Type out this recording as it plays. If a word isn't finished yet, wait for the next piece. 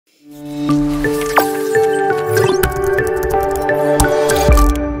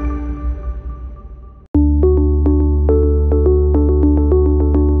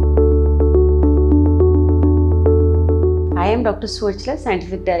Dr. Suvarchalaa,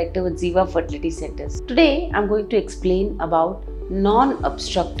 Scientific Director with ZIVA Fertility Centers. Today, I'm going to explain about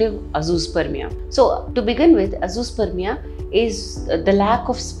non-obstructive azoospermia. So, to begin with, azoospermia is the lack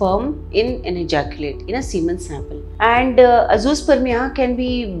of sperm in an ejaculate in a semen sample. And azoospermia can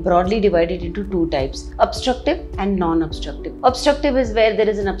be broadly divided into two types: obstructive and non-obstructive. Obstructive is where there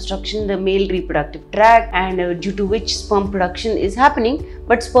is an obstruction in the male reproductive tract and due to which sperm production is happening,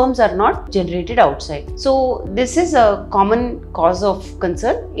 but sperms are not generated outside. So this is a common cause of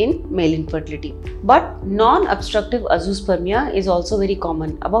concern in male infertility. But non-obstructive azoospermia is also very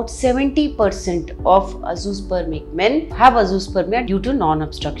common. About 70% of azoospermic men have azoospermia due to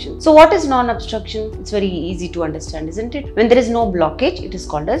non-obstruction. So what is non-obstruction? It's very easy to understand, isn't it? When there is no blockage, it is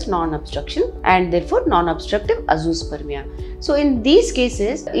called as non-obstruction, and therefore non-obstructive azoospermia. So in these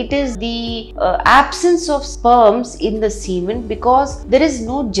cases, it is the absence of sperms in the semen because there is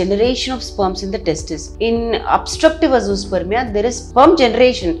no generation of sperms in the testis. In obstructive azoospermia, there is sperm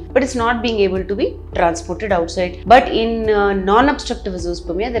generation, but it's not being able to be transported outside. But in non-obstructive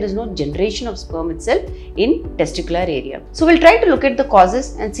azoospermia, there is no generation of sperm itself in testicular area. So we'll try to look at the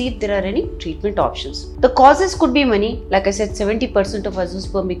causes and see if there are any treatment options. The causes could be many. Like I said, 70% of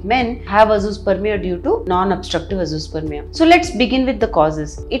azoospermic men have azoospermia due to non-obstructive azoospermia. So let's begin with the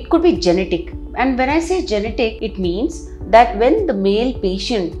causes. It could be genetic. And when I say genetic, it means that when the male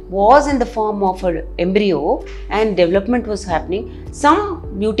patient was in the form of an embryo and development was happening,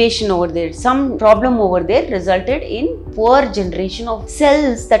 some mutation over there, some problem over there resulted in poor generation of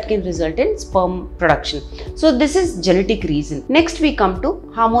cells that can result in sperm production. So this is genetic reason. Next we come to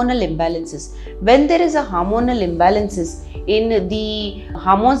hormonal imbalances. When there is a hormonal imbalances in the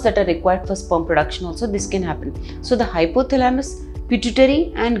hormones that are required for sperm production also, this can happen. So the hypothalamus,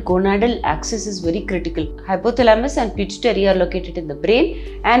 pituitary and gonadal axis is very critical. Hypothalamus and pituitary are located in the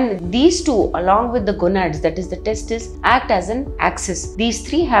brain, and these two along with the gonads, that is the testis, act as an axis. These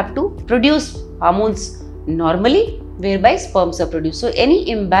three have to produce hormones normally, whereby sperms are produced. So any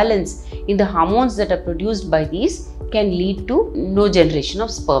imbalance in the hormones that are produced by these can lead to no generation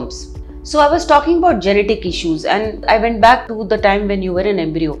of sperms. So I was talking about genetic issues and I went back to the time when you were an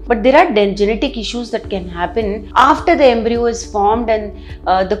embryo. But there are genetic issues that can happen after the embryo is formed and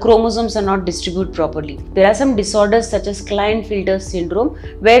the chromosomes are not distributed properly. There are some disorders such as Klinefelter syndrome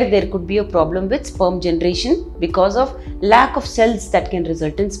where there could be a problem with sperm generation because of lack of cells that can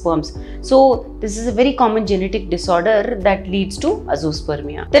result in sperms. So this is a very common genetic disorder that leads to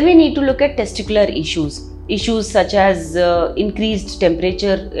azoospermia. Then we need to look at testicular issues. Issues such as increased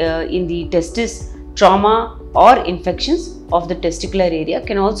temperature in the testis, trauma or infections of the testicular area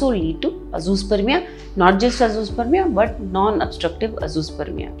can also lead to azoospermia, not just azoospermia but non-obstructive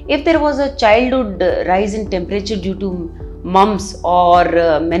azoospermia. If there was a childhood rise in temperature due to mumps or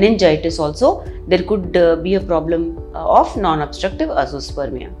meningitis also, there could be a problem of non-obstructive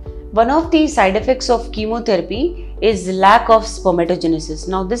azoospermia. One of the side effects of chemotherapy is lack of spermatogenesis.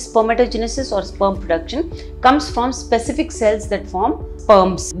 Now this spermatogenesis or sperm production comes from specific cells that form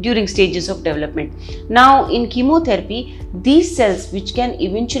sperms during stages of development. Now in chemotherapy, these cells which can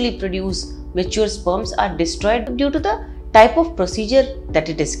eventually produce mature sperms are destroyed due to the type of procedure that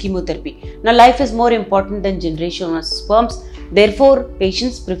it is, chemotherapy. Now life is more important than generation of sperms, therefore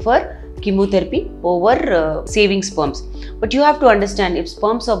patients prefer chemotherapy over saving sperms. But you have to understand, if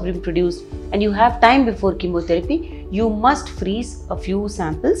sperms are being produced and you have time before chemotherapy, you must freeze a few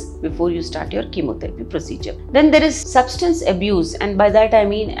samples before you start your chemotherapy procedure. Then there is substance abuse, and by that I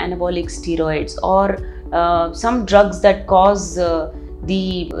mean anabolic steroids or some drugs that cause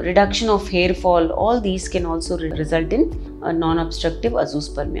the reduction of hair fall. All these can also result in non-obstructive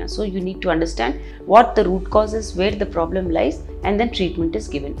azoospermia. So you need to understand what the root cause is, where the problem lies, and then treatment is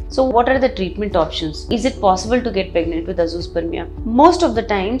given. So what are the treatment options? Is it possible to get pregnant with azoospermia? Most of the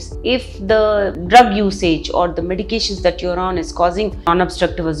times, if the drug usage or the medications that you're on is causing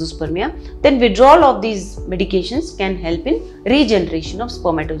non-obstructive azoospermia, then withdrawal of these medications can help in regeneration of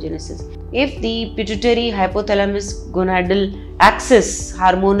spermatogenesis. If the pituitary, hypothalamus, gonadal axis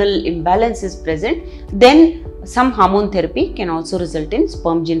hormonal imbalance is present, then some hormone therapy can also result in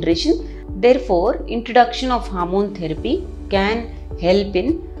sperm generation. Therefore, introduction of hormone therapy can help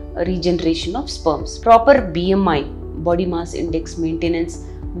in regeneration of sperms. Proper BMI, body mass index maintenance,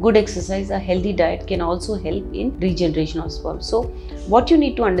 good exercise, a healthy diet can also help in regeneration of sperm. So what you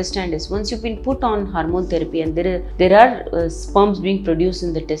need to understand is, once you've been put on hormone therapy and there are sperms being produced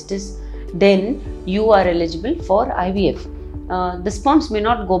in the testis, then you are eligible for IVF. the sperms may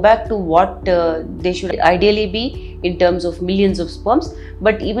not go back to what they should ideally be in terms of millions of sperms,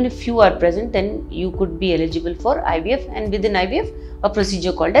 but even if few are present, then you could be eligible for IVF, and within IVF a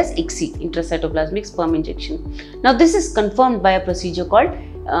procedure called as ICSI, intracytoplasmic sperm injection. Now this is confirmed by a procedure called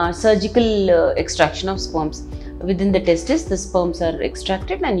surgical extraction of sperms. Within the testis, the sperms are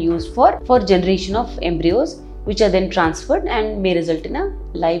extracted and used for generation of embryos, which are then transferred and may result in a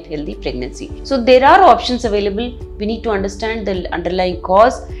live healthy pregnancy. So there are options available. We need to understand the underlying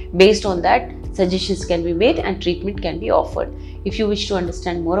cause. Based on that, suggestions can be made and treatment can be offered. If you wish to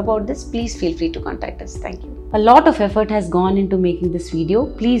understand more about this, please feel free to contact us. Thank you. A lot of effort has gone into making this video.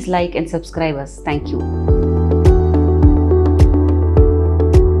 Please like and subscribe us. Thank you.